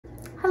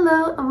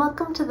Hello and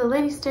welcome to the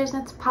Lady Stairs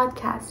Knits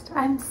podcast.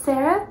 I'm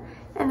Sarah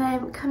and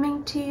I'm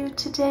coming to you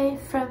today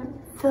from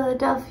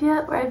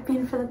Philadelphia, where I've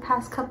been for the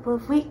past couple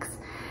of weeks,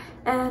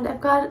 and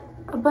I've got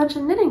a bunch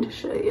of knitting to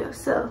show you,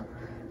 so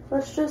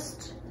let's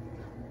just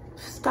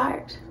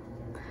start.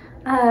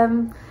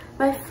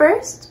 My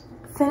first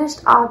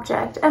finished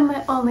object, and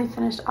my only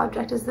finished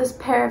object, is this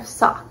pair of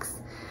socks.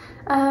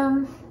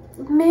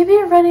 Maybe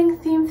a running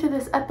theme through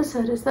this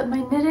episode is that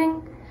my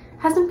knitting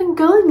hasn't been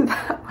going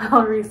that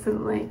well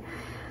recently.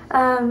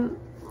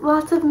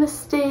 Lots of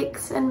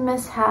mistakes and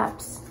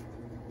mishaps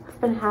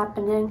have been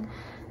happening,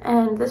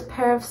 and this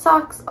pair of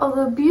socks,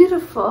 although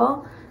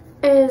beautiful,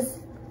 is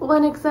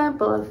one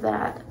example of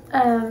that.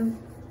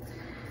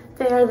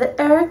 They are the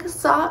Erika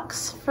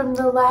socks from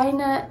the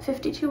Orlane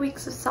 52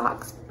 Weeks of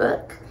Socks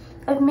book.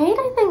 I've made,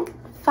 I think,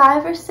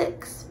 5 or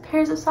 6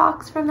 pairs of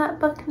socks from that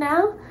book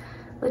now,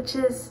 which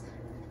is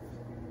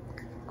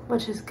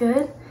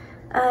good.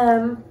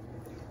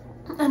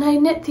 And I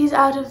knit these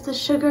out of the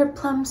Sugar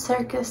Plum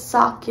Circus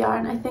sock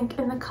yarn, I think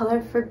in the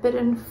color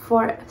Forbidden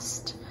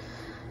Forest.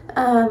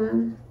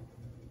 The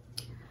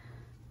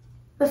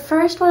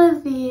first one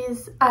of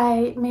these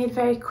I made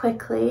very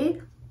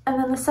quickly, and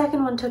then the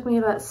second one took me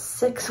about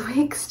 6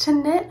 weeks to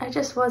knit.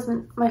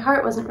 My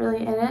heart wasn't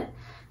really in it.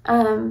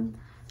 And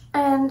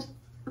I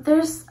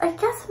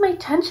guess my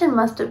tension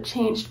must have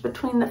changed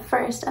between the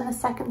first and the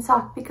second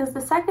sock, because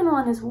the second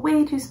one is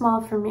way too small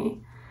for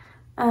me.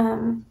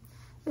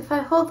 If I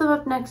hold them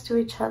up next to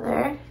each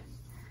other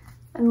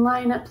and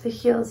line up the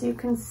heels, you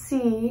can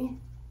see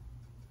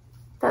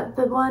that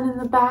the one in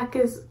the back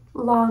is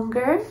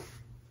longer.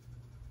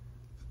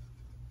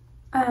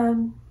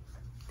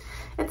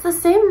 It's the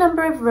same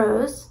number of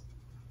rows.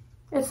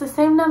 It's the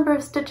same number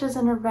of stitches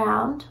in a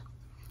round.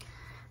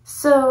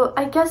 So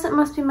I guess it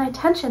must be my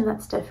tension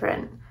that's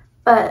different.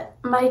 But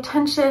my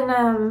tension,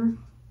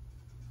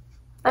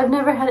 I've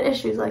never had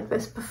issues like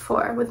this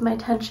before with my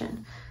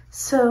tension.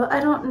 So I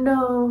don't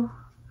know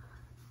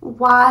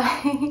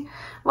why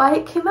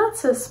it came out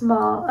so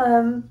small.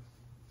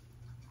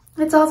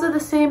 It's also the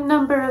same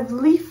number of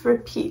leaf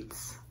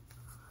repeats.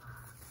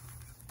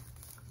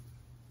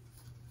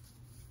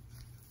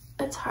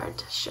 It's hard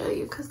to show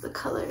you because the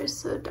color is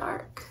so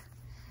dark,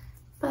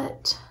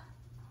 but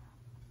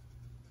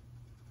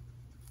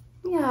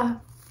yeah.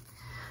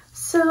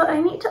 So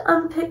I need to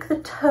unpick the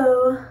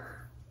toe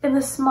in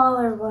the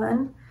smaller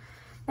one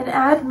and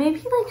add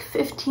maybe like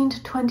 15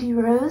 to 20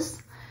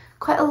 rows,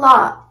 quite a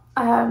lot.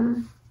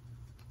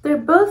 They're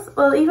both,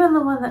 well, even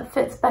the one that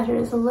fits better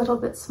is a little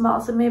bit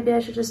small, so maybe I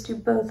should just do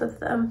both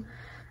of them.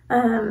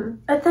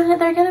 But then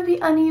they're going to be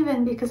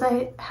uneven because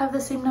I have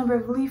the same number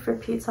of leaf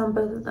repeats on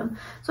both of them.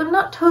 So I'm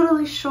not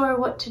totally sure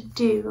what to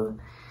do.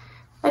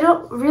 I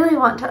don't really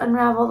want to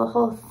unravel the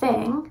whole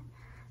thing.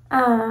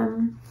 I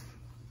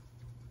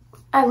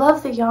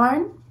love the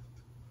yarn,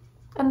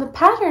 and the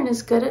pattern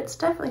is good. It's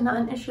definitely not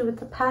an issue with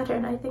the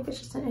pattern. I think it's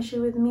just an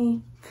issue with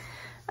me.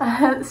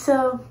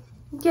 So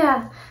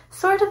yeah,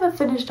 sort of a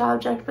finished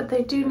object, but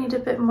they do need a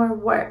bit more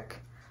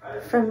work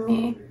from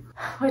me,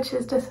 which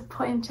is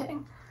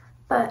disappointing.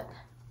 But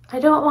I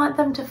don't want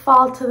them to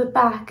fall to the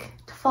back,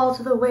 to fall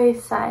to the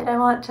wayside. I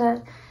want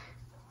to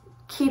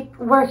keep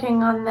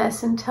working on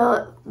this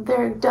until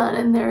they're done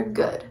and they're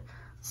good.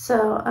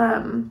 So,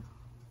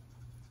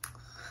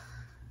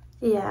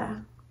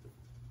 yeah,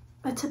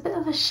 it's a bit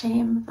of a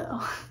shame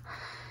though.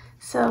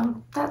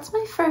 So that's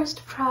my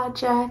first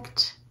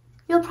project.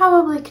 You'll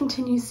probably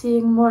continue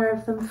seeing more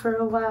of them for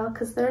a while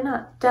because they're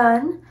not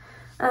done.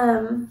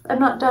 I'm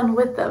not done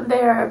with them.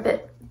 They are a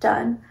bit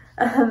done.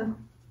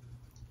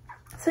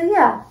 So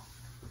yeah,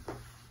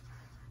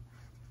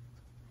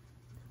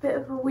 bit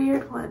of a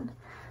weird one.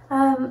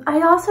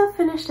 I also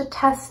finished a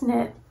test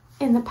knit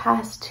in the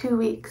past 2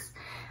 weeks.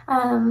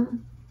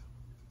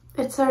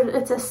 It's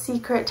a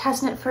secret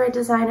test knit for a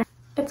designer.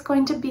 It's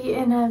going to be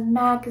in a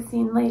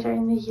magazine later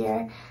in the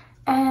year,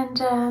 and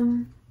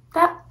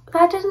that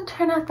didn't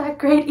turn out that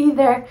great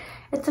either.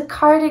 It's a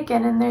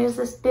cardigan, and there's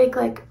this big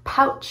like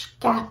pouch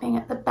gapping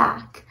at the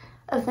back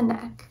of the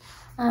neck.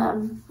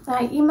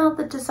 I emailed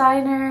the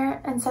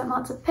designer and sent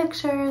lots of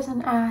pictures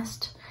and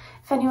asked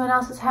if anyone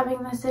else is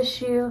having this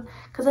issue,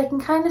 because I can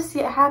kind of see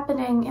it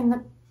happening in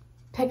the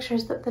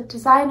pictures that the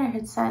designer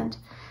had sent,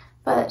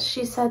 but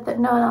she said that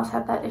no one else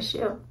had that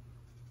issue.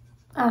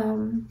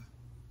 And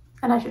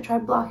I should try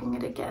blocking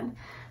it again,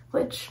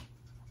 which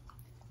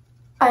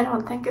I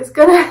don't think is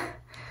gonna,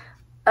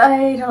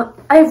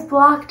 I've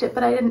blocked it,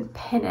 but I didn't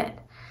pin it.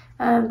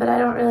 But I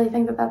don't really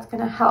think that that's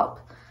gonna help.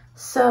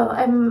 So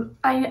I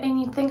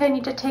think I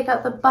need to take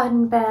out the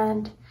button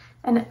band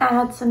and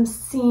add some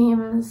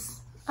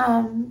seams,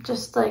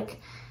 just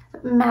like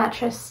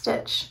mattress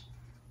stitch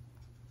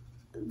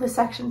the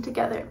section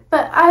together.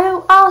 But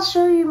I'll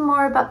show you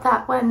more about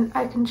that when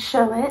I can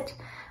show it.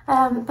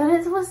 But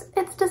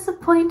it's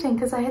disappointing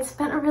because I had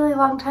spent a really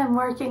long time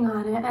working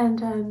on it,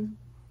 and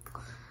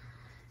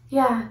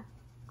yeah,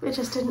 it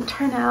just didn't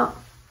turn out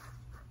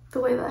the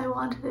way that I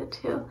wanted it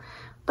to.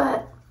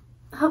 But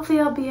hopefully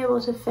I'll be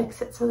able to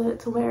fix it so that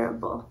it's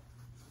wearable.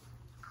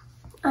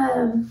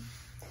 My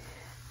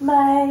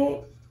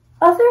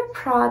other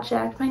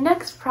project, my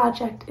next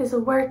project, is a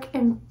work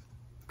in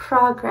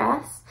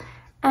progress,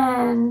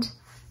 and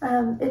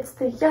it's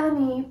the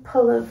Janni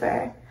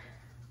pullover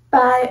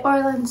by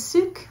Orlane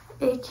Sucche,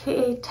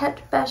 aka Tête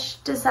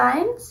Bêche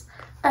Designs.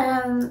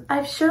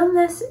 I've shown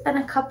this in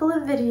a couple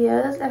of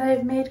videos and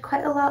I've made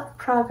quite a lot of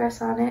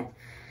progress on it,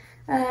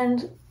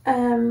 and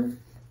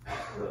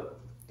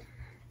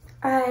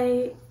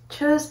I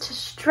chose to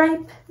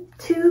stripe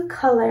 2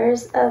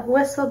 colors of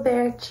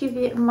Whistlebear,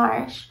 Cheviot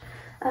Marsh.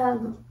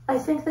 I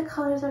think the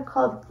colors are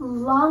called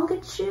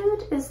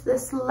Longitude, is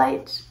this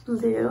light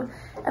blue,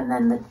 and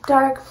then the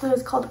dark blue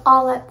is called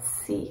All at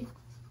Sea.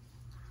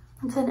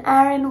 It's an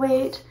Aran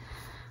weight,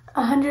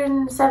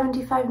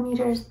 175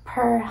 meters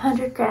per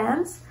 100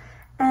 grams,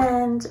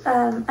 and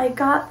I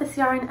got this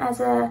yarn as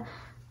a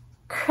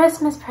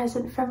Christmas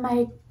present from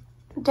my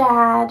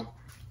dad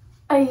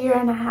a year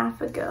and a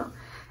half ago.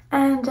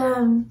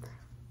 And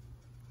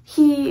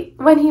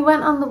when he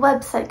went on the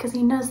website, because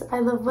he knows that I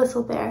love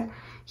Whistlebear,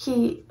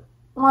 he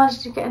wanted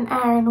to get an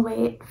Aran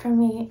weight for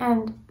me,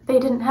 and they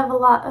didn't have a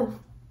lot of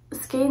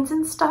skeins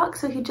in stock,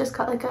 so he just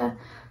got like a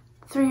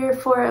 3 or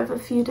 4 of a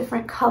few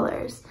different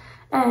colors.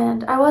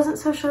 And I wasn't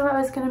so sure what I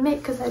was going to make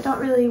because I don't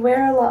really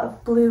wear a lot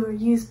of blue or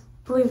use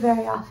blue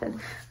very often,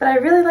 but I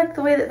really liked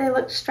the way that they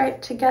looked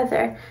striped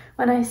together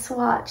when I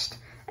swatched.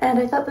 And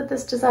I thought that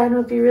this design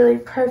would be really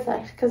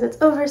perfect because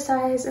it's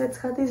oversized and it's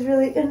got these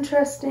really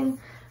interesting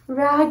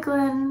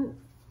raglan,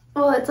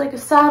 well, it's like a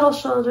saddle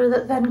shoulder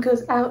that then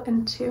goes out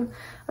into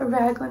a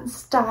raglan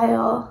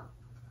style.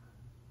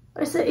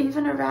 Or is it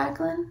even a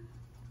raglan?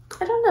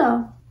 I don't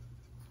know,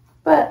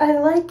 but I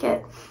like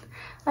it.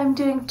 I'm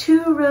doing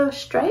 2 row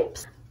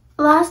stripes.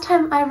 Last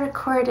time I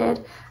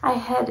recorded, I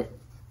had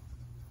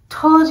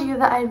told you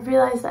that I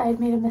realized that I had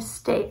made a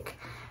mistake,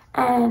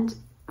 and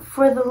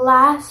for the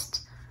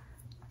last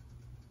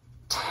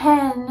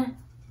 10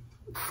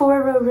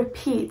 4-row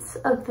repeats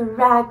of the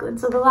raglan,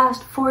 so the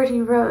last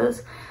 40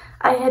 rows,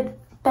 I had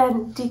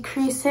been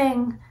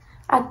decreasing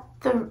at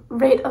the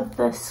rate of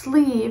the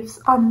sleeves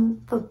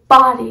on the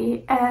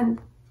body and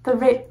the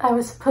rate I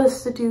was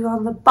supposed to do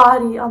on the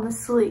body on the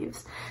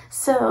sleeves.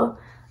 So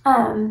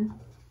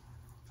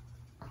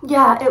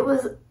yeah, it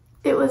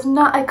was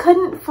not, I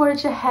couldn't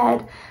forge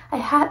ahead. I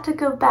had to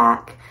go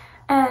back,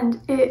 and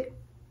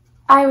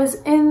I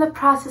was in the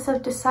process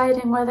of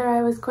deciding whether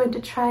I was going to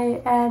try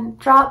and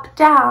drop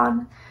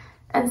down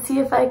and see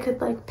if I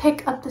could like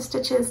pick up the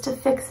stitches to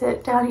fix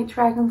it down each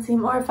raglan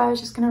seam, or if I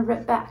was just gonna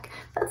rip back.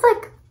 That's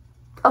like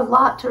a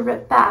lot to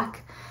rip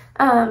back.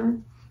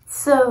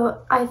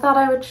 So I thought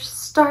I would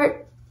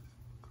start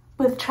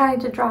with trying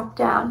to drop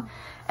down,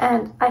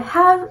 and I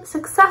have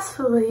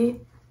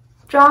successfully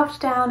dropped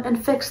down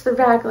and fixed the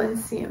raglan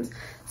seams.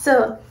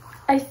 So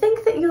I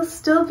think that you'll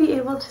still be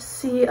able to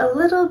see a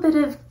little bit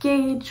of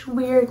gauge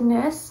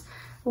weirdness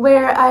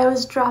where I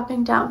was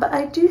dropping down, but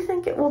I do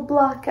think it will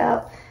block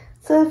out.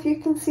 So if you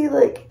can see,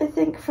 like, I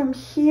think from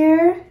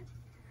here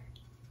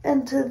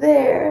and to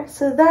there,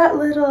 so that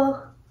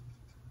little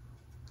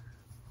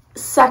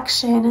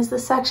section is the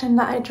section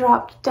that I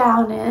dropped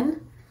down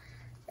in,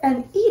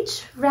 and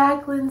each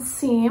raglan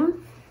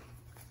seam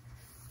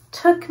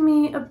took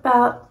me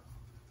about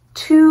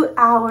 2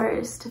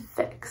 hours to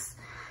fix.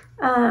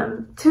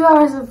 2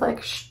 hours of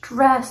like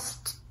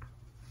stressed,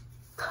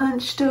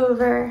 hunched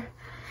over,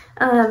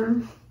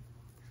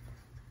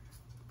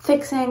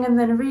 fixing and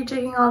then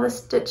rejigging all the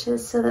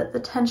stitches so that the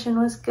tension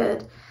was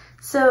good.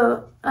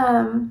 So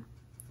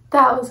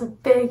that was a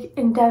big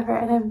endeavor,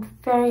 and I'm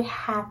very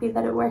happy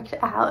that it worked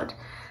out.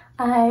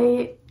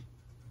 I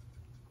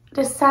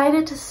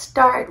decided to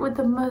start with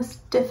the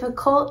most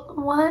difficult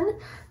one,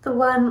 the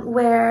one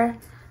where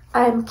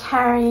I'm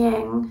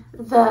carrying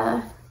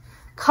the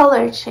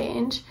color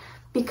change,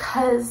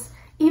 because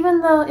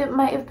even though it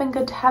might have been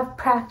good to have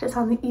practice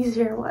on the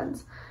easier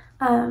ones,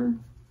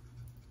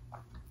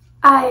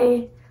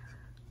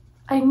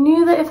 I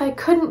knew that if I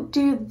couldn't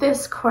do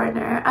this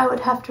corner, I would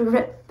have to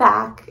rip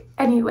back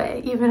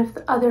anyway, even if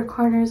the other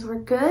corners were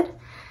good.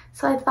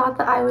 So I thought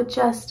that I would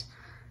just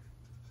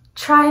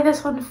try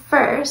this one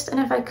first, and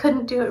if I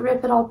couldn't do it,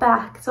 rip it all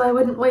back, so I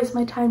wouldn't waste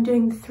my time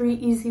doing the 3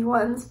 easy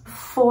ones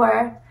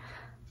before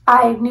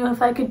I knew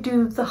if I could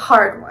do the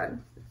hard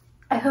one.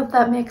 I hope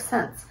that makes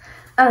sense.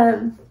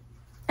 And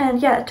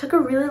yeah, it took a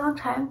really long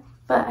time,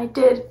 but I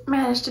did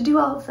manage to do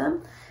all of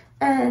them.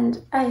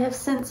 And I have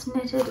since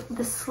knitted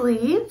the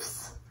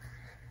sleeves.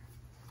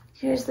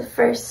 Here's the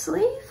first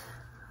sleeve.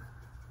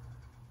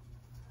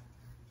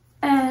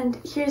 And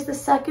here's the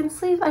second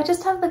sleeve. I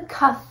just have the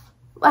cuff.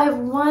 I have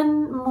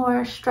 1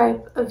 more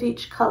stripe of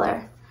each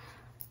color,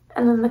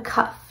 and then the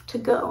cuff to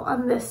go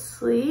on this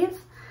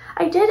sleeve.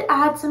 I did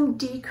add some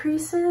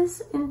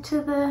decreases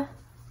into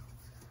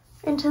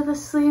the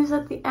sleeves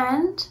at the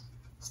end,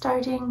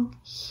 starting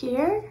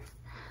here.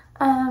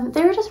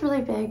 They were just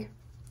really big,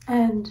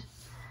 and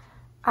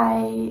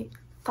I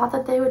thought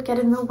that they would get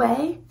in the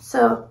way.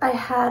 So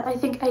I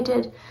think I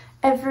did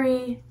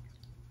every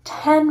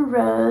 10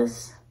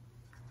 rows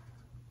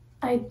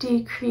I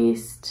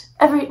decreased,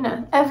 every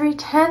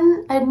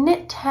 10, I'd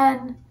knit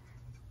 10,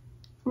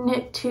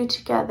 knit 2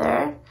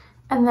 together,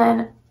 and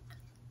then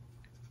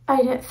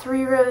I knit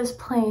 3 rows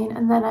plain,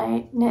 and then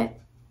I knit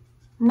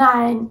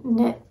 9,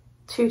 knit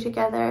 2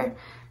 together,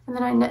 and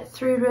then I knit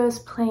 3 rows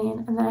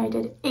plain, and then I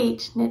did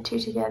 8, knit 2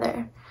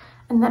 together,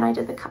 and then I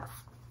did the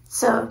cuff.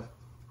 So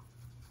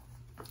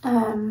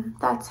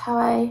that's how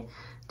I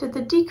did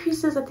the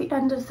decreases at the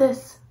end of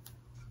this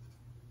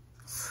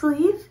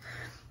sleeve.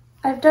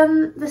 I've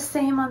done the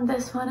same on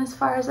this one as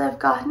far as I've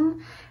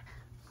gotten.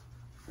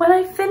 When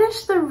I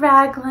finished the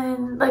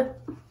raglan, like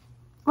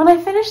when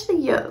I finished the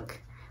yoke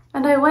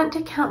and I went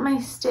to count my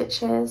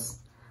stitches,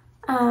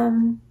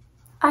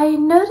 I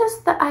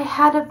noticed that I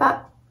had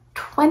about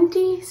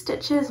 20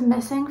 stitches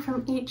missing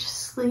from each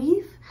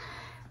sleeve,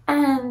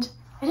 and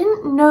I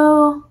didn't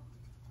know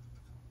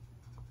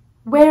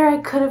where I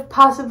could have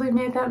possibly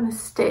made that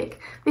mistake,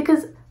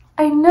 because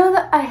I know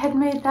that I had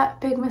made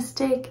that big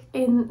mistake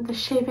in the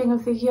shaping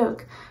of the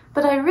yoke,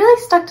 but I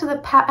really stuck to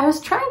the I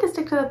was trying to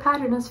stick to the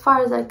pattern as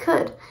far as I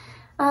could,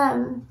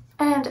 and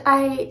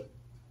I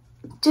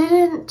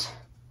didn't.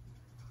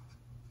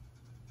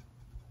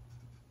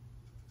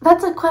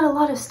 That's like quite a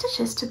lot of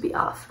stitches to be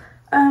off.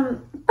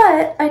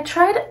 But I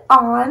tried it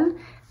on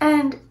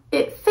and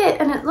it fit,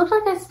 and it looked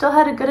like I still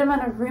had a good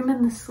amount of room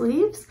in the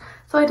sleeves,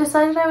 so I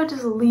decided I would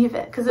just leave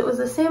it because it was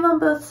the same on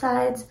both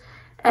sides,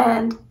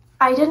 and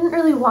I didn't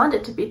really want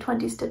it to be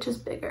 20 stitches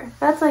bigger.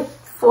 That's like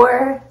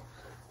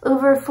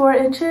over 4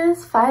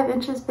 inches, 5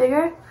 inches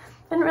bigger. I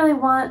didn't really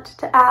want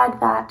to add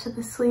that to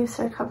the sleeve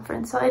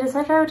circumference, so I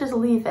decided I would just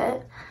leave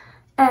it.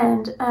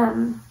 And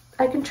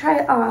I can try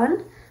it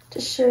on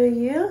to show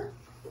you.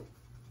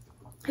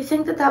 I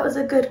think that that was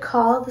a good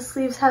call. The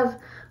sleeves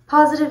have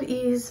positive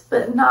ease,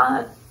 but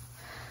not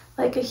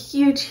like a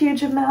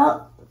huge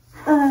amount.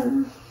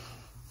 The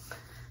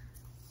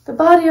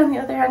body, on the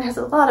other hand, has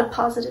a lot of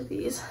positive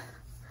ease.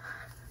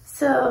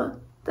 So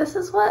this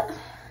is what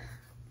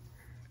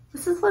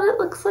it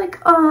looks like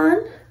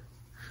on.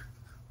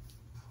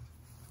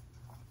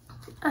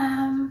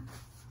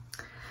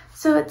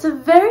 So it's a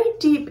very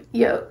deep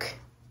yoke,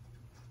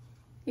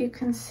 you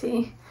can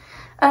see,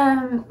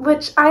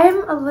 which I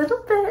am a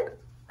little bit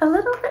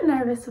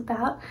nervous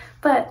about,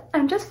 but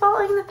I'm just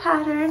following the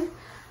pattern,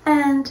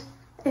 and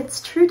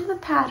it's true to the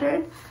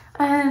pattern.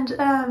 And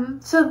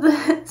so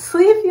the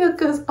sleeve yoke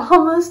goes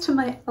almost to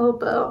my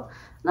elbow.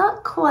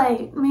 Not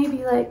quite,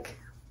 maybe like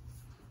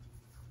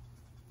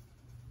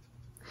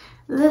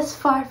this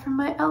far from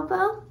my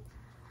elbow.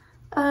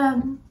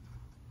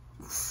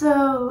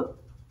 So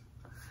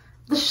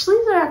the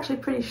sleeves are actually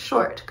pretty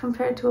short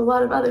compared to a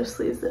lot of other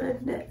sleeves that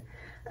I've knit.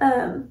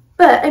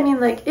 But I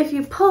mean, like, if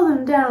you pull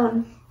them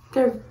down,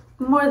 they're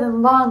more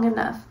than long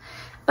enough.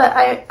 But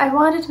I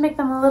wanted to make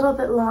them a little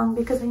bit long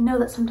because I know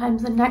that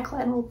sometimes the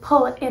neckline will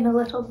pull it in a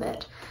little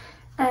bit.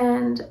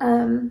 And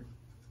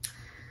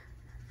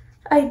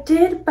I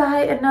did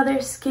buy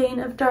another skein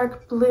of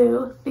dark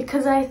blue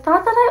because I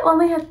thought that I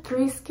only had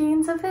 3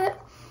 skeins of it,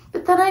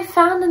 but then I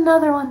found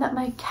another one that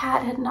my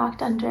cat had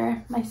knocked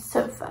under my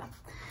sofa.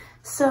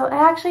 So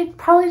I actually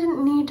probably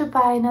didn't need to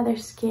buy another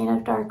skein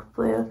of dark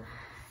blue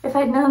if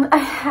I'd known that I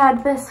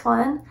had this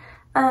one.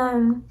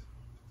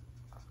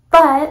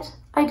 But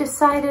I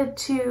decided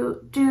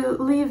to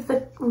leave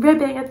the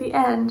ribbing at the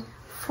end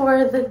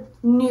for the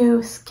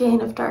new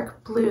skein of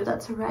dark blue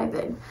that's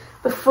arriving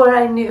before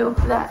I knew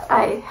that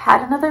I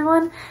had another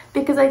one,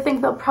 because I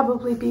think they'll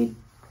probably be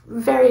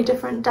very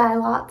different dye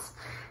lots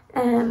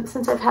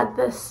since I've had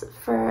this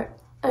for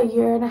a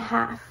year and a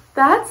half.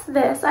 That's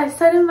this. I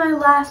said in my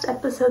last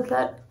episode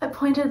that I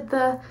pointed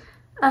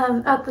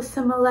out the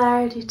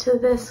similarity to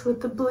this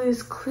with the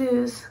Blues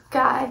Clues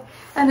guy,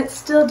 and it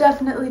still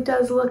definitely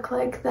does look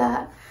like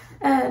that.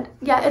 And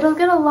yeah, it'll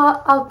get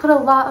I'll put a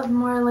lot of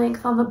more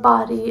length on the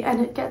body,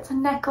 and it gets a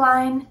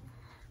neckline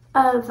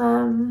of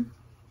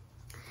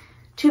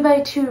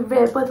 2x2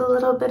 rib with a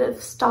little bit of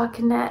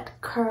stockinette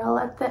curl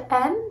at the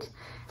end.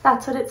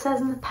 That's what it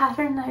says in the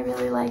pattern, and I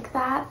really like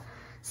that.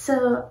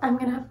 So I'm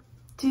gonna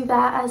do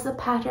that as the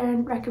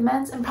pattern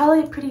recommends, and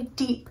probably a pretty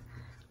deep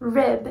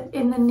rib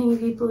in the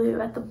navy blue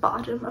at the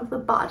bottom of the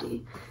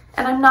body.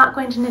 And I'm not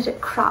going to knit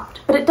it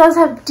cropped, but it does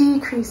have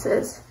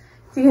decreases.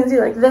 So you can see,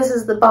 like, this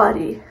is the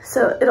body,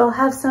 so it'll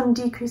have some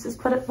decreases,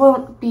 but it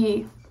won't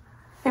be,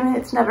 I mean,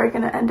 it's never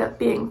going to end up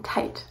being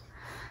tight.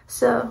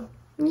 So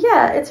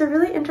yeah, it's a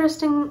really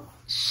interesting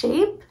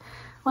shape,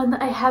 one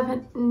that I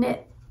haven't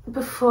knit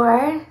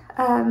before.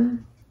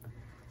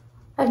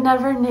 I've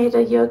never knit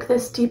a yoke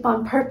this deep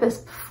on purpose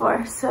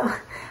before, so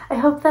I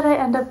hope that I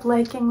end up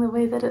liking the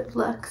way that it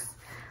looks.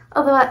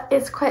 Although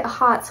it's quite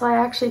hot, so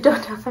I actually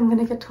don't know if I'm going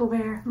to get to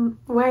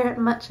wear it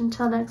much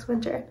until next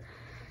winter.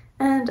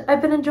 And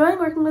I've been enjoying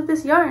working with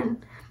this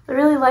yarn. I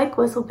really like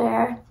Whistle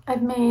Bear. I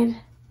made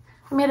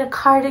a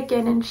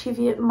cardigan in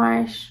Cheviot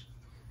Marsh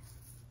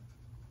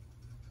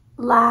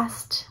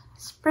last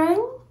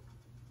spring,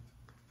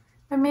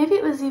 or maybe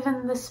it was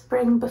even the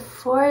spring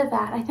before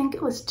that. I think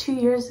it was 2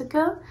 years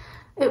ago.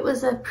 It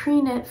was a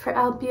pre-knit for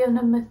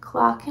Albiona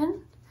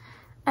McLaughlin,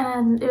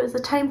 and it was a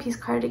timepiece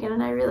cardigan,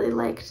 and I really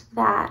liked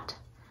that.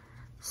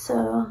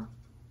 So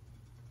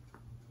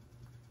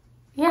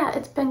yeah,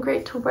 it's been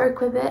great to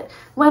work with it.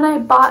 When I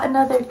bought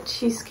another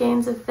 2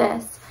 skeins of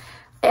this,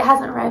 it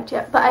hasn't arrived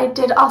yet, but I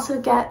did also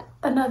get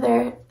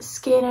another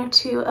skein or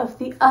 2 of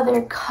the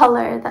other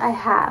color that I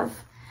have.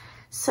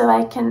 So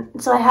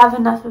I have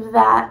enough of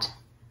that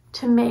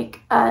to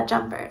make a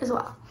jumper as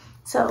well.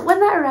 So when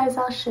that arrives,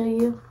 I'll show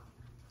you.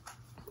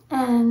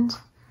 And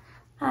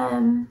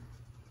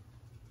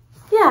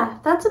yeah,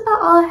 that's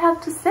about all I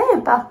have to say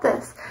about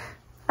this.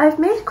 I've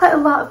made quite a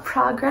lot of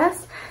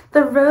progress.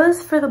 The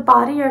rows for the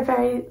body are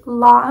very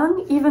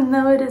long, even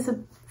though it is a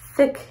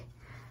thick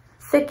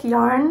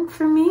yarn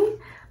for me.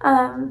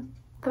 The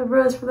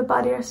rows for the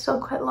body are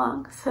still quite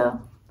long,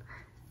 so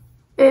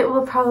it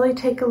will probably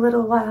take a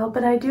little while,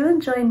 but I do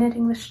enjoy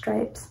knitting the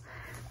stripes.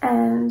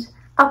 And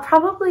I'll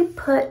probably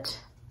put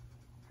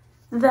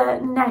the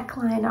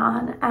neckline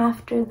on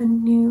after the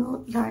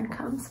new yarn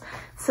comes,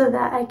 so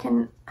that I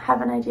can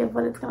have an idea of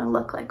what it's going to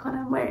look like when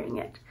I'm wearing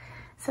it.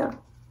 So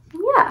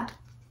yeah,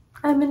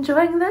 I'm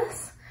enjoying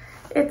this.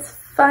 It's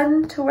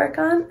fun to work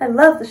on. I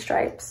love the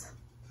stripes.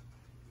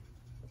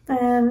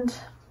 And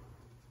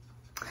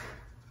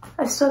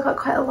I've still got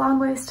quite a long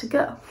ways to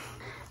go.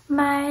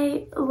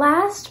 My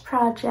last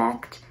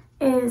project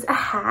is a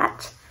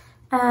hat.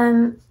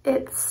 I'm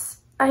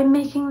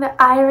making the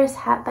Iris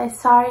hat by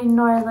Sari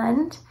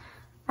Norland,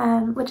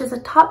 which is a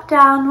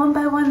top-down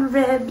 1x1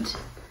 ribbed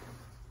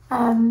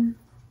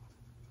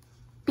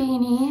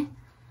beanie.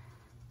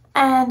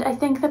 And I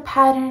think the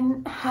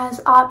pattern has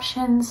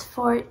options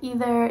for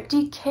either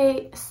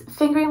DK,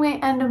 fingering weight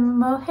and a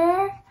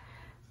mohair,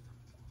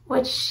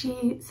 which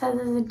she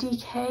says is a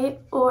DK,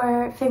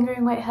 or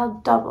fingering weight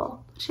held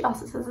double, which she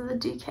also says is a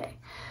DK.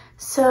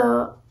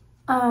 So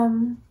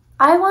I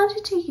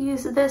wanted to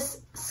use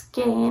this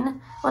skein,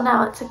 well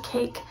now it's a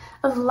cake,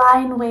 of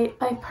Line Weight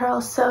by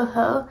Pearl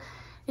Soho.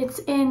 It's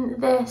in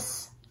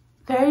this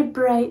very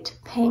bright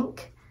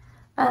pink.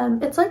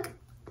 It's like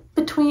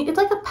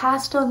a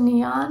pastel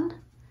neon.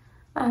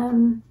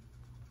 And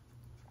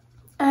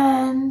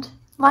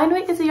Line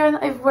Weight is a yarn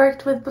that I've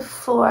worked with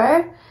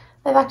before.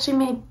 I've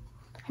actually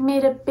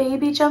made a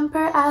baby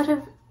jumper out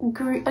of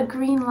a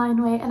green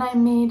Line Weight, and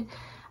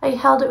I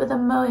held it with a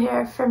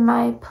mohair for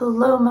my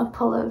Paloma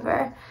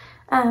pullover.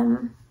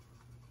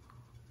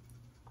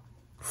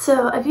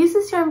 So I've used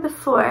this yarn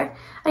before.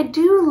 I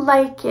do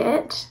like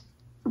it,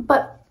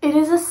 but it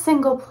is a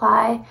single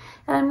ply,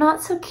 and I'm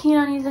not so keen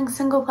on using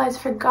single plies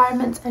for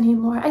garments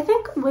anymore. I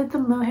think with the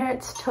mohair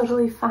it's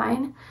totally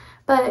fine,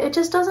 but it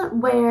just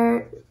doesn't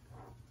wear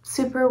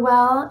super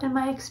well in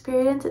my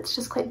experience. It's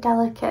just quite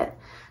delicate.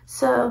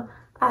 So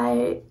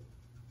I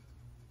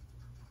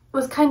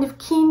was kind of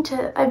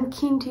I'm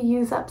keen to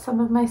use up some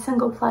of my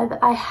single ply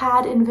that I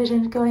had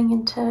envisioned going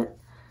into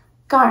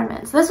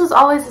garments. This was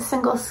always a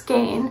single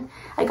skein.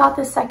 I got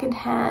this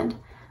secondhand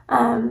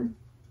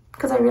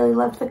because I really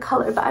loved the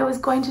color, but I was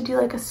going to do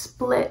like a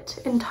split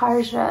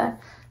intarsia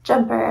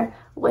jumper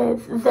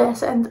with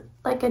this and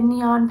like a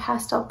neon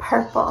pastel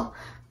purple,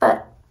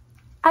 but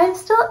I'm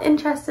still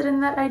interested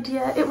in that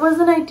idea. It was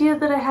an idea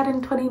that I had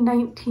in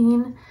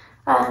 2019,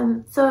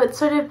 so it's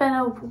sort of been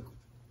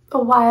a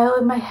while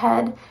in my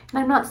head, and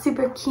I'm not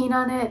super keen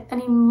on it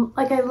anymore.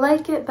 Like, I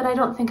like it, but I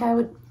don't think I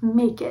would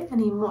make it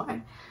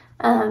anymore.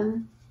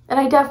 And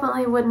I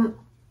definitely wouldn't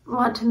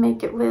want to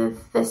make it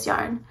with this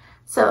yarn.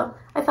 So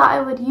I thought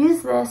I would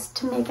use this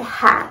to make a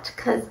hat,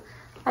 because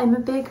I'm a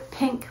big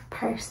pink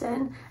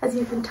person, as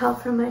you can tell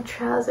from my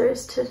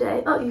trousers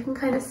today. Oh, you can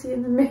kind of see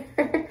in the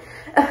mirror.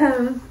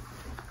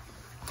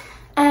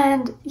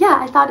 And yeah,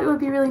 I thought it would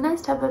be really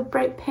nice to have a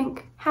bright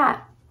pink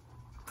hat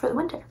for the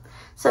winter.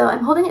 So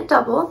I'm holding it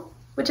double,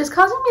 which is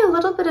causing me a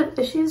little bit of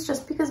issues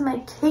just because my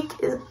cake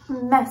is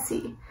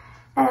messy.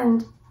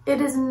 And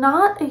it is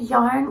not a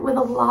yarn with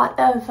a lot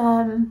of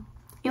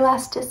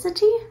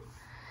elasticity.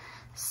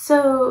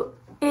 So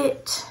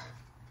it's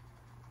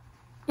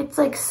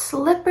like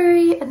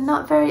slippery and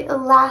not very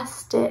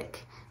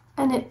elastic.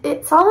 And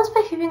it's almost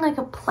behaving like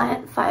a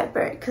plant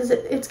fiber, because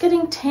it's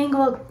getting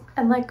tangled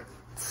and like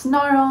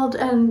snarled,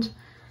 and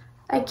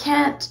I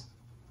can't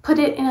put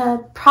it in a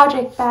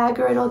project bag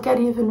or it'll get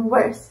even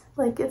worse.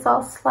 Like, it's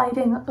all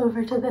sliding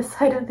over to this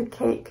side of the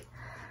cake.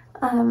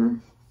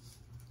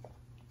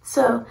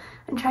 So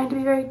I'm trying to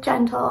be very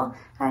gentle.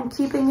 I'm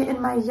keeping it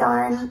in my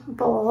yarn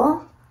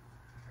bowl,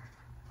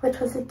 which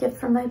was a gift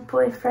from my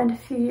boyfriend a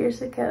few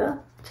years ago,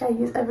 which I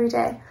use every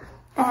day.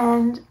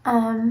 And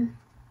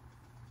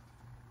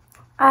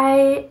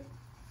I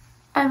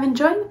am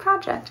enjoying the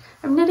project.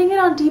 I'm knitting it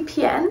on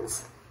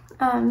DPNs.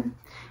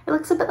 It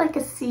looks a bit like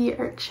a sea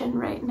urchin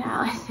right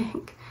now, I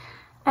think.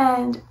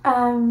 And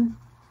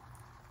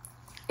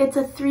it's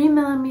a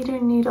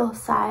 3mm needle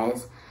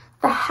size.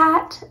 The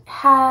hat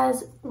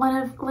has one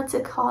of, what's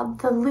it called?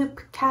 The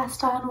loop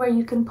cast on, where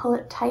you can pull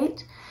it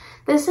tight.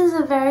 This is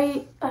a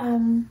very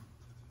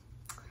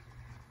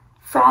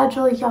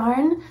fragile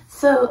yarn,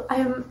 so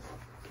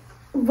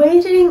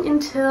waiting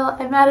until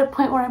I'm at a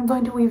point where I'm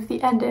going to weave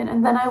the end in,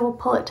 and then I will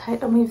pull it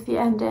tight and weave the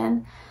end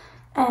in.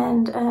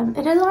 And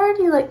it is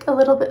already like a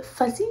little bit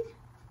fuzzy,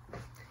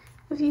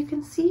 if you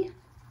can see.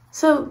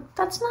 So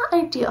that's not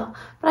ideal,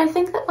 but I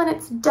think that when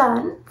it's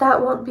done,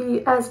 that won't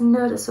be as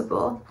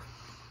noticeable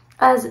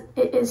as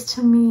it is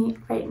to me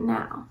right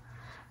now.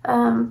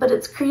 But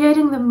it's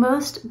creating the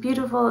most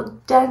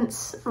beautiful,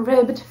 dense,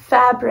 ribbed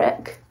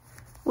fabric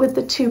with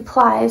the two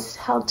plies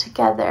held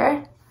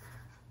together,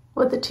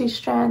 with the two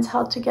strands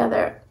held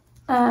together.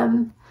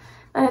 And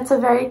it's a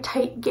very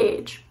tight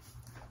gauge.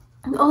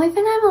 The only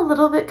thing I'm a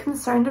little bit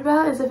concerned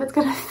about is if it's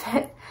gonna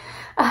fit.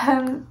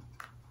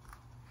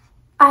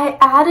 I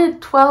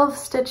added 12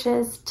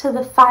 stitches to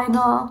the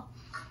final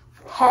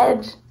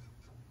head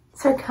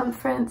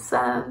circumference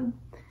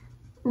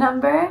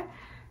number,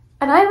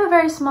 and I have a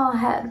very small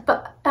head,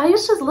 but I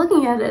was just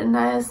looking at it and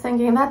I was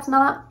thinking, that's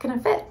not gonna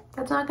fit.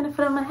 That's not gonna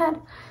fit on my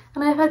head.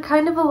 And I've had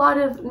kind of a lot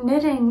of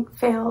knitting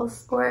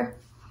fails, or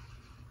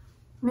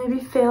maybe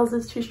fails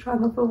is too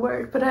strong of a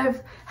word, but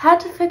I've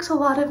had to fix a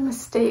lot of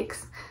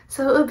mistakes.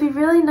 So it would be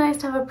really nice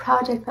to have a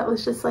project that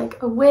was just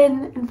like a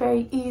win and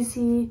very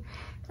easy.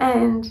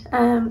 And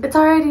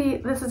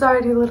this is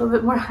already a little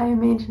bit more high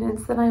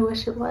maintenance than I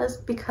wish it was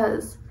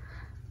because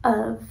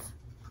of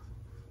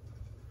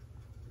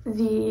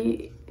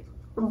the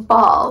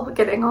ball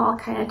getting all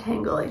kind of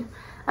tangly.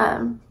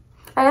 I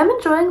am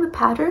enjoying the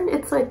pattern.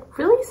 It's like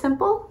really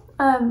simple.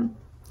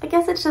 I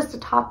guess it's just a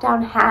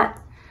top-down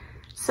hat,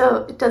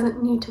 so it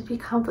doesn't need to be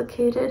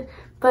complicated,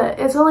 but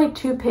it's only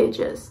 2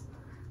 pages.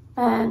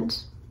 And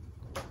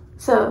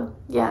so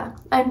yeah,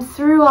 I'm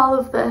through all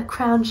of the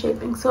crown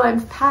shaping, so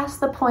I'm past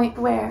the point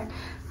where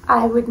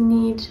I would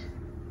need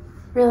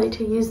really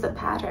to use the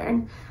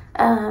pattern.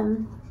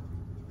 And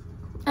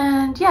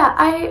yeah,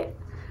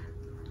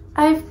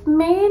 I've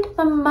made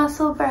the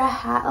Musselburgh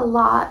hat a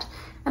lot,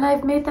 and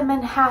I've made the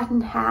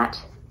Manhattan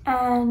hat,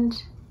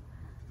 and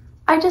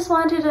I just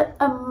wanted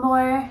a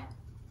more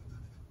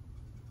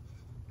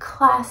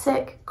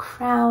classic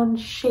crown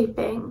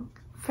shaping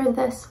for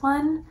this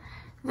one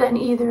than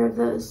either of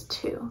those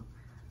two.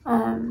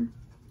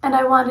 And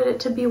I wanted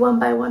it to be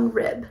 1x1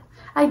 rib.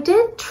 I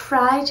did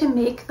try to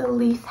make the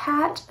Leith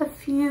hat a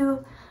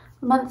few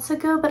months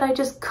ago, but I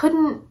just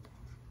couldn't.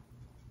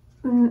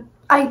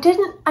 I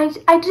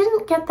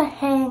didn't get the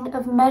hang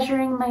of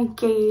measuring my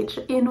gauge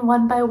in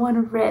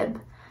 1x1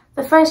 rib.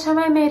 The first time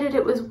I made it,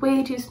 it was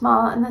way too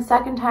small, and the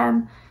second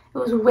time it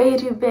was way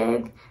too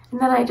big,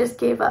 and then I just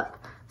gave up.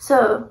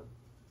 So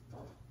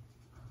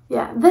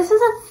yeah, this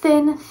is a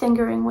thin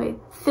fingering weight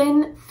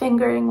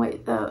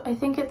though. I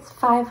think it's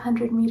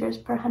 500 meters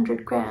per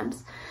 100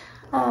 grams.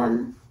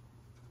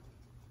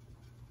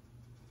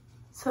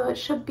 So it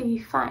should be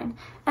fine.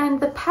 And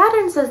the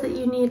pattern says that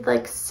you need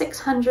like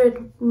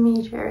 600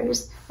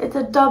 meters. It's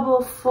a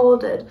double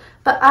folded,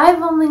 but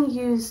I've only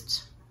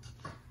used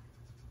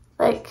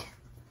like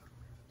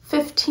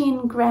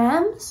 15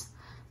 grams,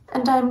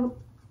 and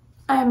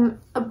I'm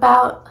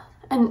about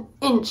an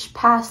inch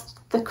past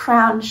the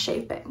crown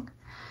shaping.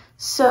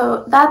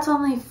 So that's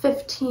only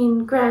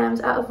 15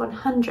 grams out of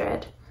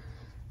 100.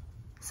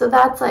 So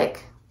that's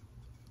like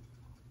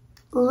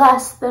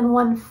less than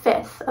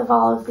 1/5 of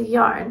all of the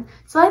yarn.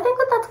 So I think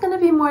that that's going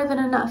to be more than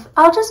enough.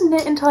 I'll just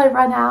knit until I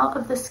run out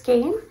of the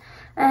skein,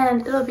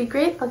 and it'll be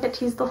great. I'll get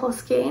to use the whole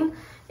skein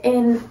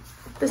in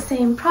the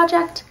same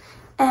project,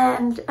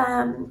 and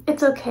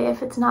it's okay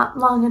if it's not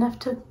long enough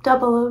to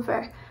double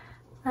over.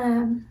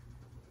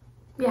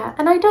 Yeah,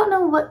 and I don't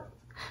know what,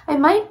 I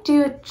might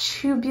do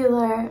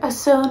a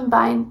sewn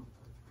bind.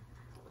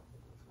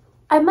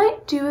 I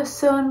might do a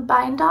sewn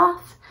bind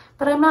off,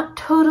 but I'm not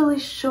totally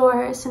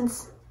sure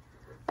since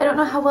I don't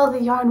know how well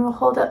the yarn will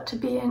hold up to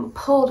being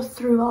pulled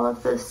through all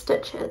of those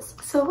stitches.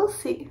 So we'll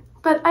see.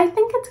 But I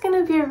think it's going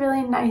to be a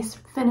really nice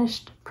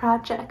finished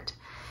project.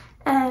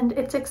 And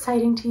it's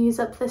exciting to use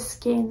up this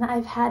skein that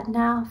I've had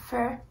now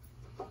for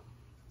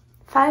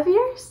 5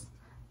 years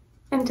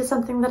into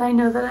something that I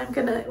know that I'm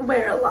going to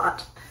wear a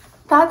lot.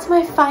 That's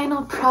my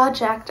final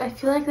project. I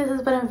feel like this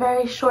has been a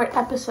very short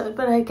episode,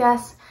 but I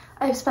guess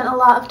I've spent a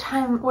lot of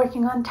time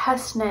working on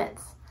test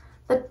knits.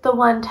 The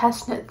one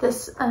test knit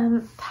this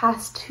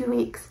past 2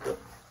 weeks.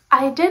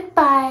 I did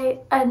buy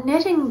a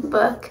knitting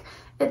book.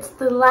 It's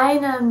the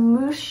Lina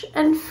Moosh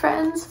and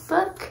Friends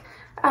book.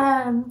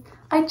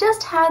 I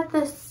just had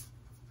this,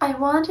 I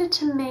wanted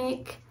to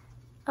make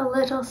a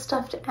little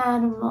stuffed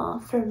animal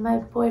for my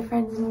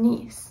boyfriend's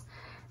niece,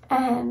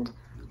 and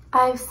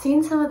I've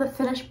seen some of the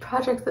finished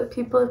projects that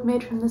people have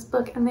made from this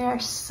book, and they are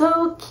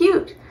so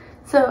cute.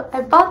 So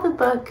I bought the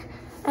book,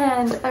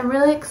 and I'm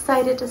really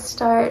excited to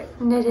start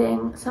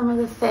knitting some of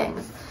the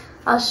things.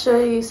 I'll show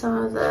you some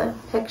of the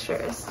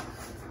pictures.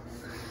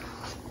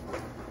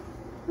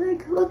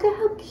 Like, look at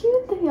how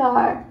cute they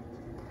are.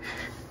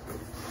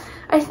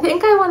 I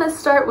think I want to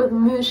start with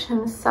Moosh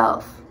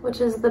himself, which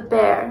is the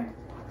bear.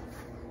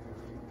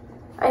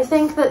 I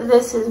think that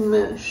this is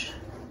Moosh.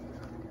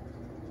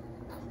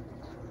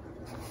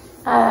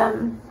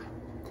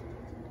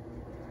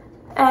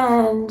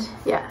 And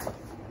yeah.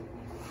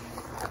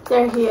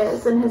 there he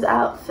is in his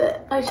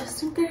outfit. I just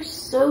think they're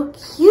so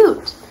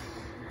cute.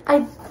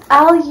 I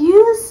will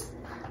use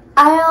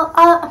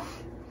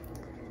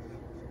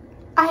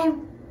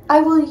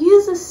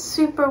a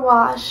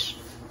superwash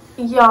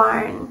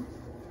yarn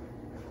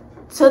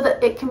so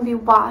that it can be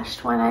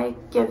washed when I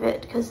give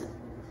it, because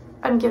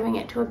I'm giving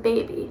it to a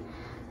baby.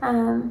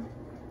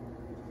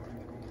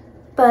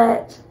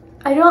 But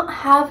I don't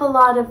have a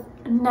lot of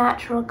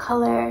natural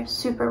color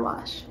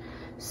superwash,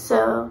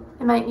 so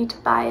I might need to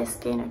buy a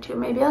skein or two.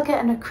 Maybe I'll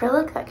get an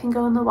acrylic that can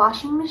go in the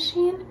washing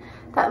machine.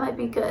 That might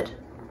be good.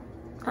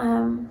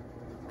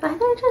 But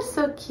they're just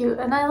so cute,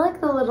 and I like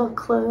the little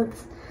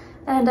clothes.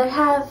 And I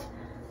have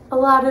a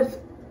lot of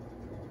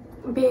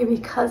baby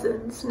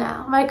cousins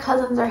now. My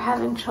cousins are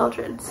having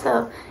children,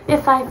 so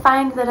if I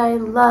find that I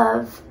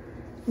love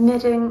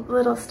knitting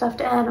little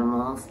stuffed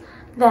animals,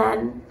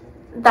 then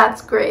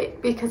that's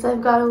great, because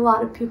I've got a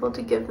lot of people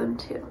to give them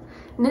to.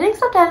 Knitting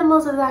stuffed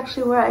animals is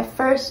actually where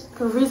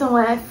the reason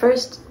why I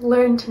first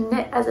learned to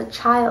knit as a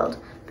child,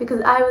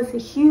 because I was a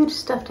huge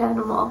stuffed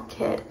animal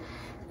kid,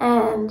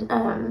 and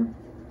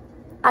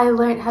I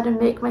learned how to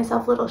make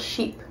myself little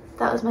sheep.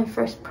 That was my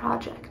first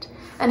project,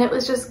 and it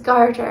was just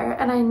garter,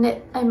 and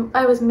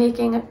I was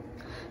making a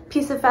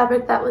piece of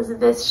fabric that was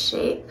this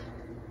shape,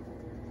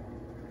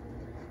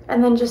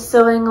 and then just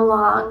sewing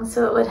along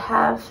so it would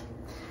have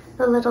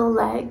the little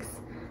legs.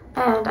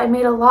 And I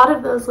made a lot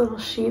of those little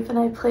sheep, and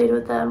I played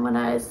with them when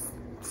I was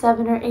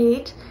 7 or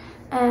 8,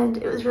 and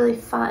it was really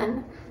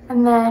fun.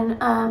 And then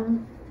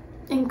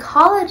in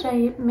college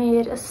I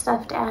made a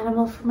stuffed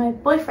animal for my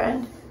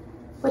boyfriend,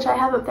 which I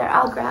have up there.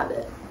 I'll grab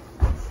it.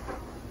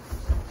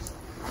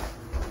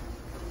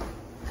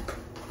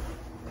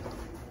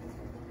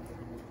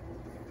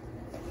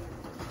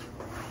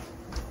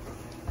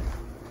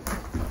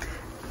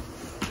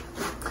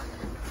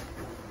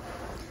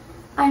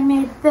 I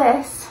made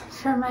this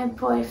for my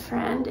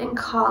boyfriend in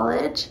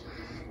college,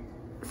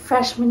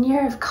 freshman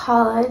year of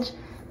college.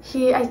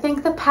 I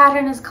think the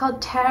pattern is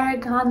called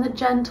Tarragon the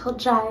Gentle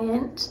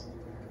Giant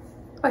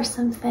or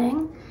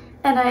something,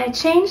 and I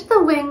changed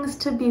the wings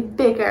to be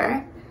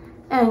bigger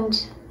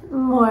and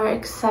more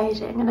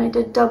exciting, and I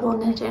did double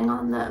knitting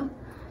on them.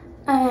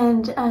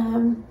 And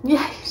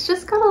yeah, he's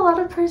just got a lot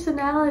of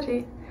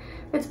personality.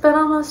 It's been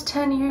almost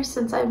 10 years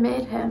since I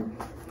made him,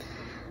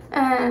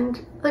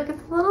 and look at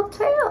the little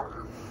tail.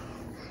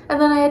 And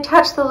then I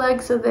attached the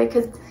legs so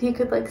he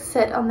could like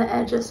sit on the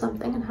edge of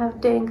something and have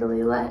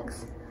dangly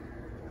legs.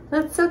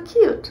 That's so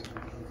cute.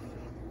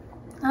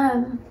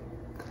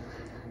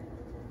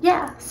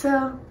 Yeah,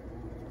 so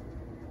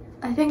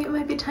I think it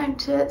might be time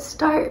to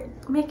start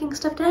making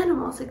stuffed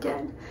animals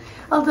again.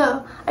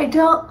 Although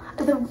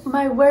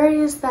my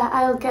worry is that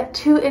I'll get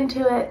too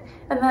into it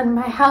and then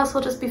my house will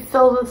just be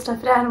filled with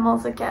stuffed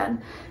animals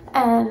again.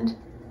 And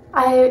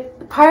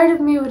part of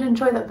me would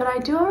enjoy that, but I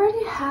do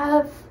already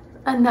have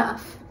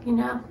enough, you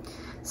know?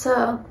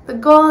 So the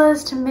goal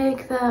is to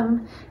make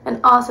them and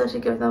also to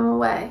give them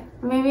away.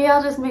 Maybe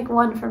I'll just make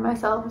one for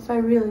myself if I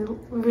really,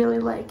 really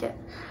like it.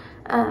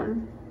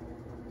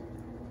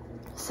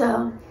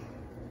 So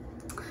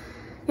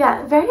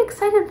yeah, very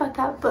excited about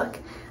that book.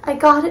 I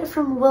got it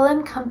from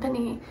Will &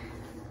 Company,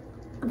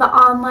 the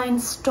online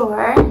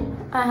store.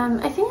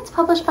 I think it's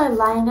published by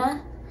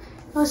Lina.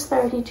 It was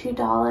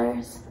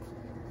 $32.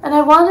 And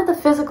I wanted the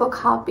physical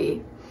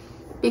copy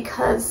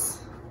because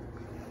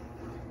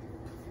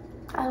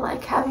I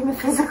like having the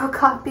physical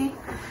copy.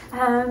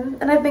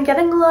 And I've been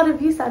getting a lot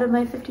of use out of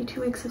my 52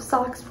 Weeks of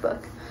Socks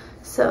book.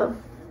 So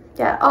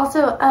yeah,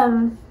 also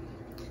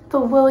the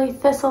Woolly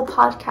Thistle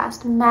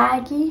podcast,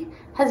 Maggie,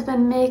 has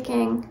been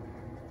making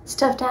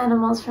stuffed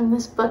animals from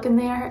this book, and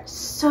they are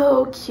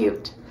so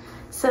cute.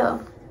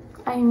 So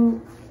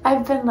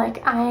I've been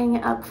like eyeing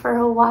it up for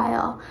a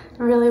while,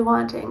 really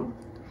wanting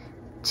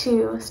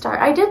to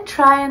start. I did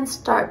try and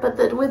start, but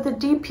with the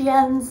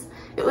DPNs,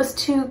 it was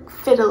too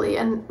fiddly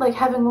and like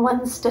having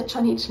one stitch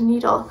on each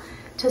needle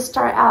to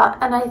start out.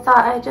 And I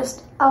thought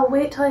I'll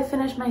wait till I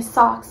finish my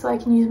socks so I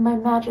can use my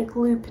magic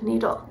loop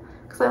needle,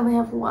 because I only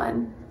have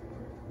one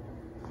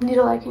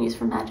needle I can use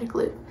for magic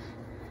loop.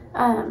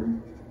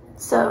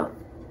 So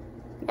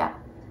yeah,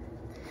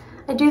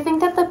 I do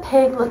think that the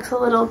pig looks a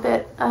little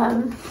bit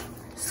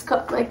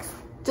like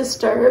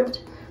disturbed,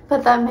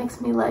 but that makes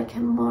me like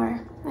him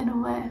more in a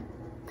way.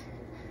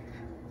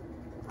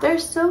 They're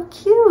so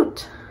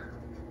cute.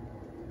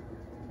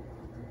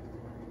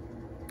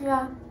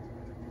 Yeah.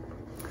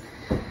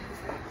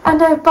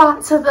 And I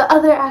bought, so the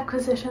other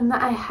acquisition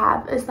that I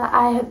have is that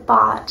I had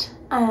bought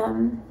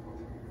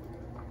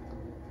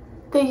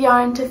the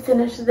yarn to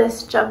finish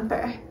this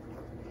jumper,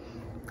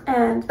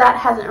 and that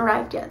hasn't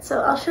arrived yet,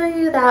 so I'll show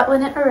you that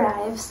when it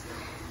arrives.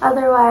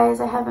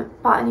 Otherwise, I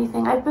haven't bought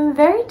anything. I've been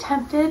very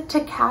tempted to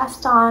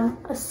cast on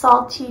a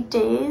Salty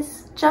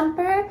Days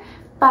jumper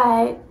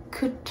by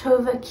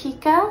Kutova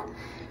Kika.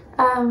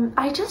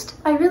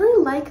 I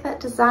really like that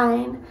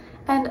design,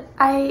 and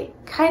I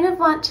kind of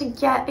want to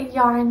get a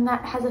yarn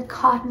that has a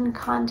cotton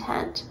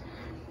content.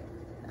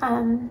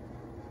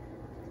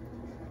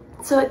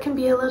 so it can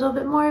be a little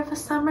bit more of a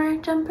summer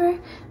jumper.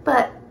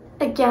 But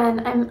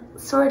again, I'm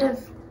sort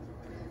of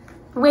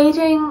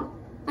waiting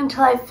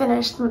until I've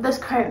finished this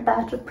current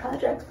batch of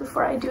projects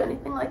before I do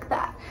anything like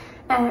that.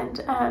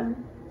 And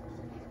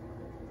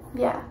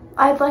yeah,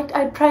 I'd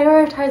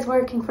prioritize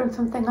working from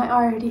something I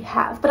already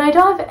have, but I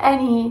don't have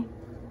any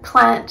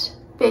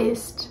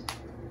plant-based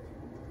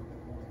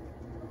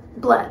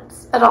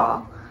blends at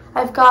all.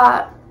 I've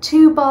got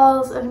 2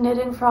 balls of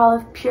Knitting for All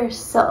of pure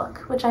silk,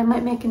 which I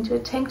might make into a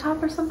tank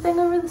top or something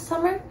over the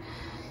summer.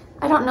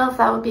 I don't know if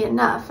that would be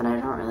enough, and I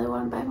don't really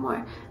want to buy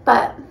more.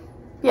 But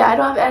yeah, I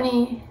don't have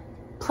any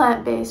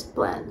plant-based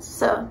blends,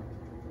 so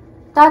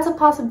that's a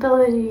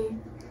possibility.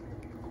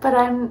 But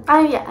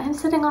I'm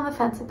sitting on the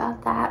fence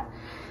about that.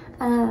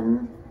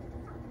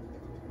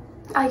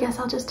 I guess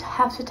I'll just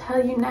have to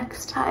tell you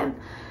next time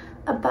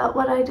about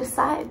what I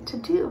decide to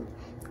do.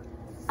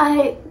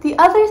 The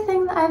other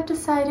thing that I've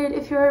decided,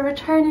 if you're a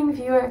returning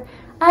viewer,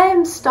 I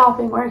am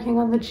stopping working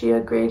on the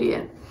Geo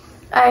Gradient.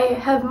 I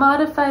have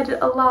modified it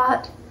a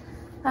lot.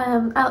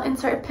 I'll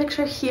insert a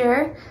picture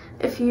here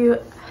if you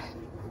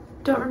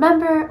don't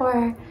remember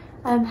or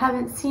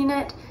haven't seen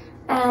it.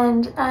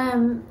 And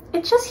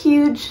it's just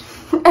huge,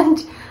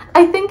 and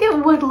I think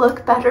it would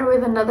look better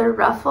with another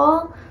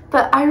ruffle,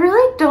 but I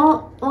really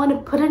don't want to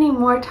put any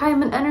more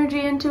time and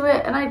energy into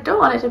it, and I don't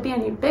want it to be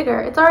any bigger.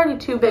 It's already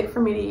too big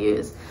for me to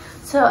use.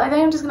 So I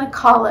think I'm just going to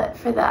call it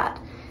for that.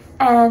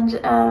 And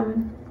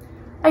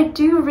I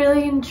do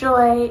really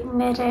enjoy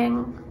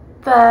knitting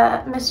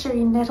the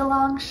mystery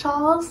knit-along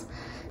shawls,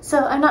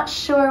 so I'm not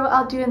sure what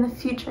I'll do in the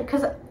future,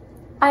 because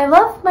I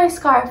love my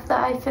scarf that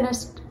I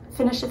finished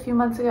a few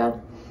months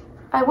ago.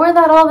 I wore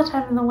that all the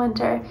time in the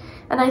winter,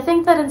 and I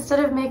think that instead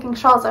of making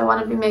shawls, I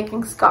want to be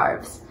making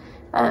scarves,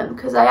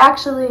 because I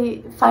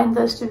actually find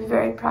those to be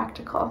very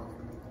practical.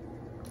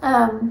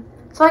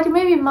 So I can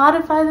maybe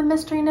modify the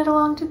mystery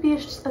knit-along to be a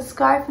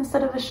scarf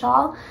instead of a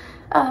shawl,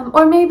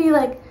 or maybe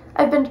like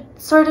I've been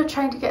sort of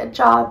trying to get a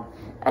job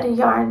at a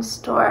yarn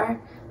store,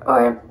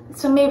 or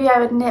so maybe I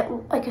would knit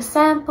like a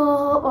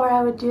sample, or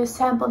I would do a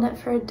sample knit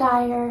for a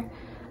dyer,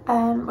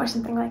 or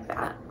something like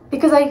that.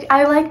 Because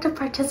I like to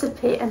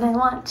participate and I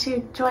want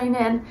to join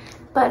in,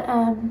 but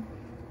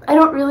I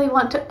don't really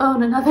want to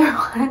own another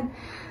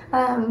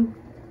one,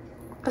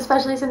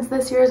 especially since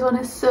this year's one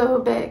is so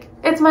big.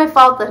 It's my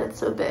fault that it's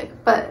so big,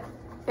 but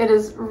it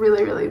is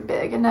really, really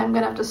big, and I'm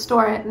gonna have to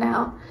store it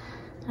now.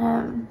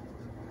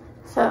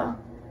 So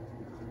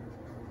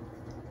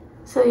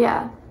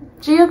yeah,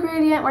 Geo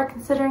Gradient we're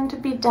considering to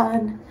be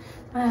done.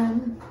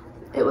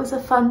 It was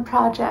a fun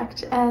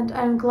project, and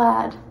I'm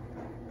glad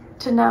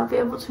to now be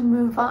able to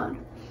move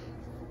on.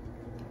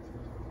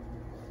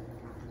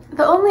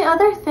 The only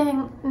other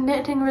thing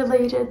knitting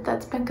related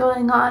that's been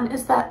going on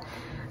is that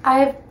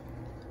I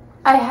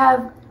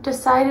have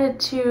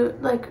decided to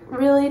like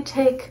really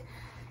take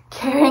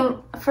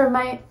caring for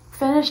my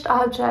finished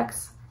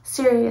objects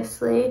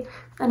seriously,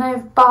 and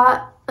I've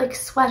bought like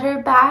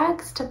sweater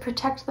bags to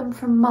protect them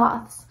from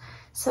moths.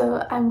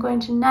 So I'm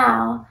going to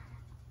now,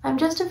 I'm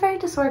just a very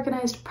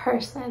disorganized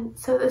person,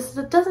 so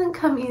it doesn't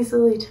come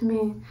easily to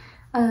me.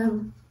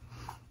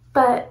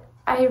 But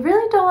I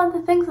really don't want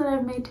the things that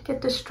I've made to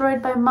get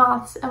destroyed by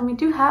moths, and we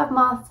do have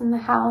moths in the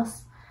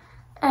house,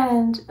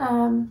 and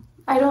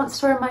I don't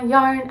store my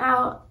yarn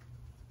out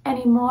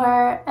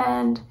anymore,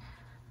 and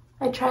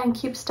I try and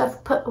keep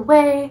stuff put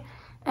away,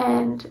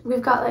 and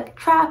we've got like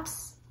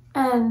traps,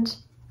 and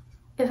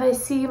if I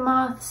see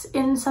moths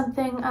in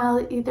something,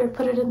 I'll either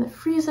put it in the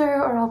freezer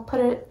or I'll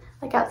put it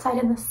like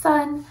outside in the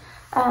sun.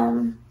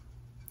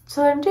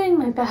 So I'm doing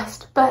my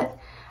best, but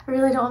I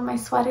really don't want my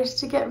sweaters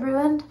to get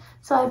ruined,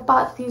 so I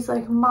bought these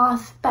like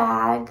moth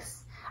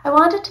bags. I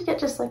wanted to get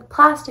just like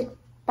plastic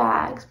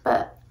bags,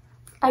 but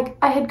I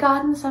had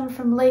gotten some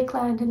from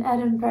Lakeland in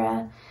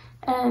Edinburgh,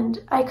 and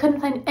I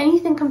couldn't find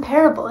anything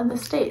comparable in the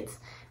States,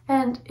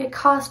 and it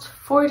cost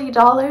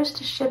 $40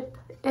 to ship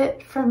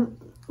it from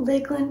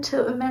Lakeland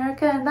to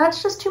America, and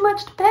that's just too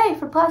much to pay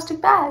for plastic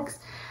bags.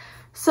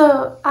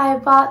 So I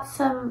bought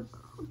some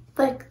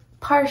like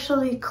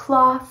partially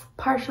cloth,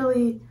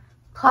 partially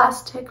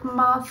plastic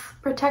moth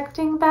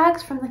protecting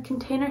bags from the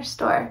Container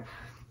Store,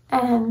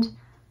 and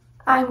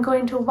I'm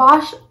going to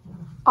wash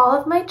all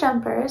of my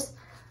jumpers,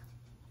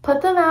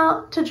 put them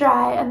out to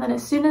dry, and then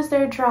as soon as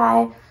they're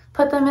dry,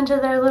 put them into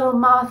their little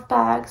moth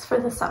bags for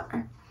the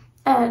summer,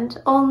 and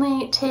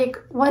only take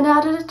one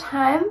out at a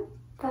time.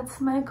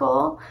 That's my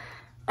goal.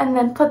 And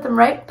then put them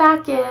right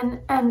back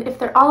in, and if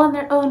they're all in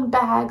their own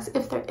bags,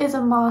 if there is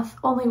a moth,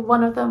 only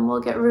one of them will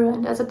get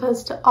ruined as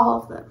opposed to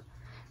all of them.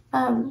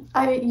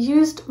 I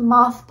used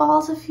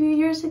mothballs a few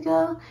years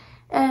ago,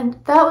 and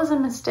that was a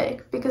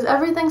mistake because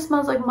everything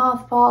smells like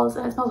mothballs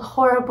and it smells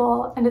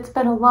horrible, and it's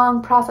been a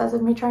long process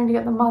of me trying to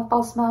get the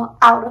mothball smell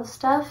out of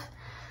stuff.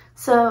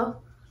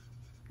 So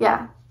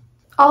yeah,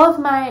 all of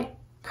my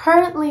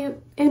currently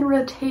in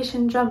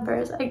rotation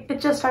jumpers,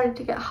 it just started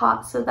to get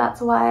hot, so that's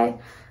why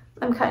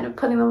I'm kind of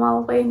putting them all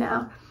away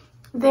now.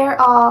 They're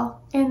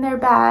all in their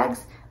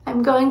bags.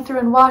 I'm going through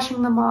and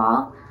washing them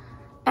all,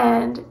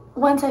 and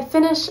once I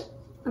finish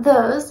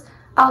those,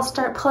 I'll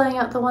start pulling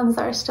out the ones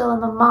that are still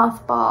in the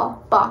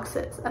mothball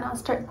boxes, and I'll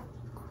start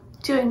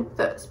doing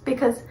those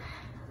because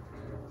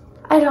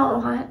I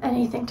don't want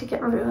anything to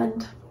get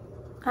ruined.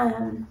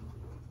 And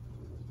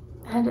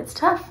it's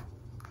tough.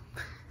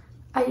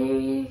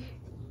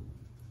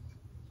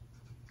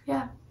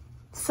 Yeah.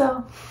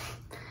 So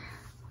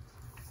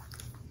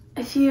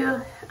if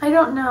you, I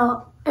don't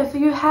know, if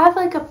you have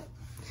like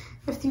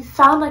if you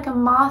found like a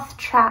moth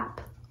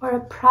trap or a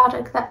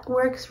product that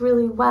works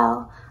really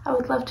well, I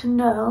would love to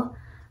know.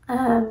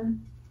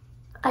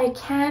 I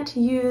can't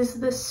use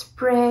the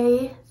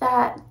spray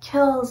that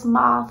kills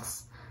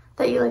moths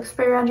that you like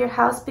spray around your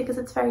house because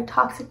it's very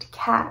toxic to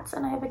cats,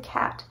 and I have a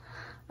cat.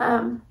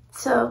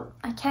 So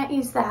I can't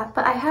use that,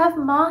 but I have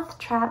moth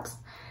traps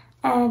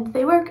and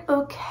they work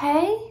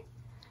okay,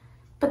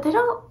 but they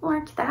don't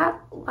work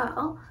that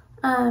well.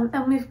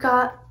 And we've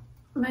got,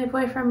 my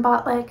boyfriend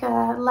bought like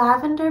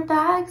lavender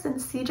bags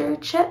and cedar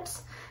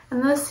chips,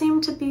 and those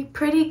seem to be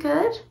pretty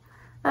good.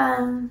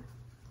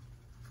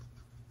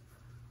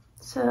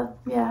 So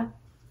yeah,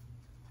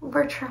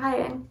 we're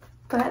trying,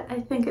 but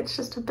I think it's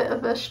just a bit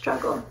of a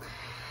struggle.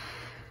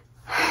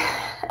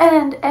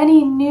 And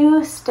any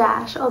new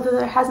stash, although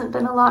there hasn't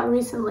been a lot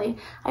recently,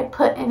 I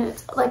put in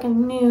it like a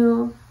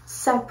new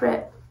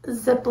separate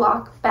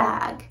Ziploc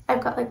bag.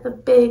 I've got like the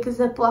big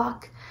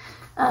Ziploc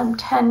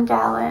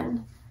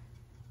 10-gallon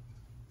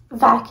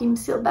vacuum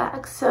seal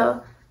bag.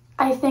 So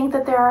I think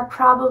that there are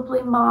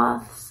probably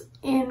moths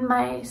in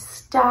my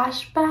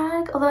stash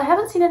bag, although I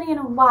haven't seen any in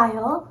a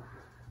while.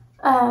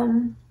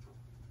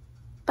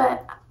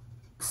 But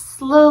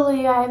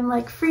slowly I'm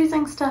like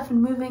freezing stuff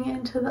and moving it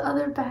into the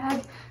other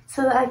bag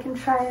so that I can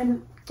try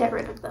and get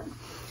rid of them.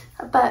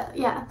 But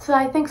yeah, so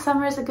I think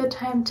summer is a good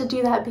time to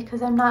do that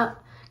because I'm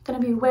not going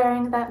to be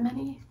wearing that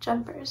many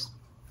jumpers.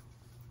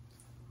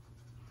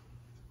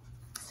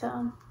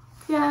 So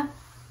yeah,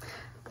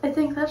 I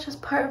think that's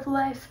just part of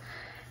life.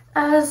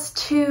 As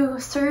to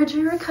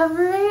surgery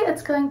recovery,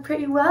 it's going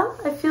pretty well.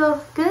 I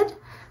feel good.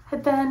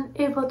 I've been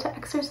able to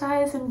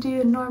exercise and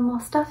do normal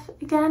stuff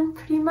again,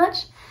 pretty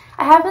much.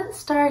 I haven't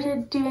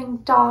started doing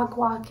dog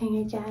walking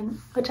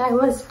again, which I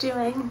was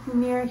doing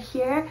near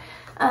here,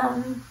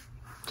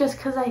 just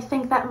because I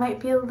think that might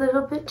be a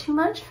little bit too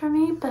much for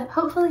me, but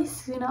hopefully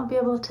soon I'll be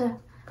able to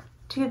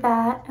do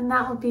that, and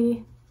that will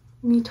be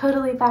me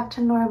totally back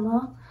to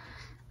normal.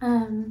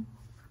 And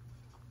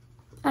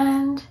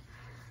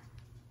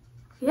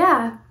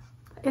yeah,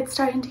 it's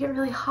starting to get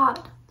really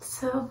hot,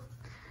 so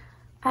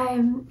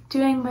I'm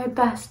doing my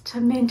best to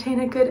maintain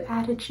a good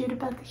attitude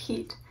about the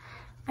heat,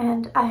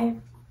 and I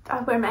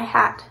wear my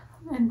hat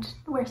and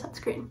wear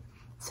sunscreen.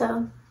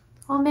 So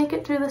we'll make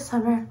it through the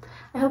summer.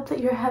 I hope that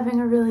you're having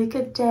a really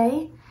good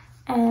day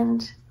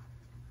and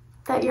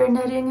that your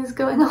knitting is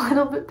going a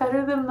little bit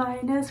better than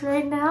mine is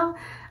right now.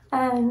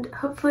 And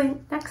hopefully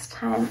next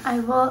time I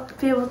will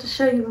be able to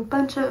show you a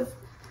bunch of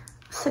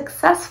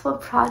successful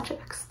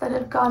projects that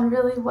have gone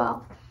really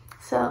well.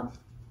 So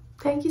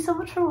thank you so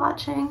much for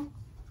watching.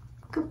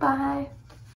 Goodbye.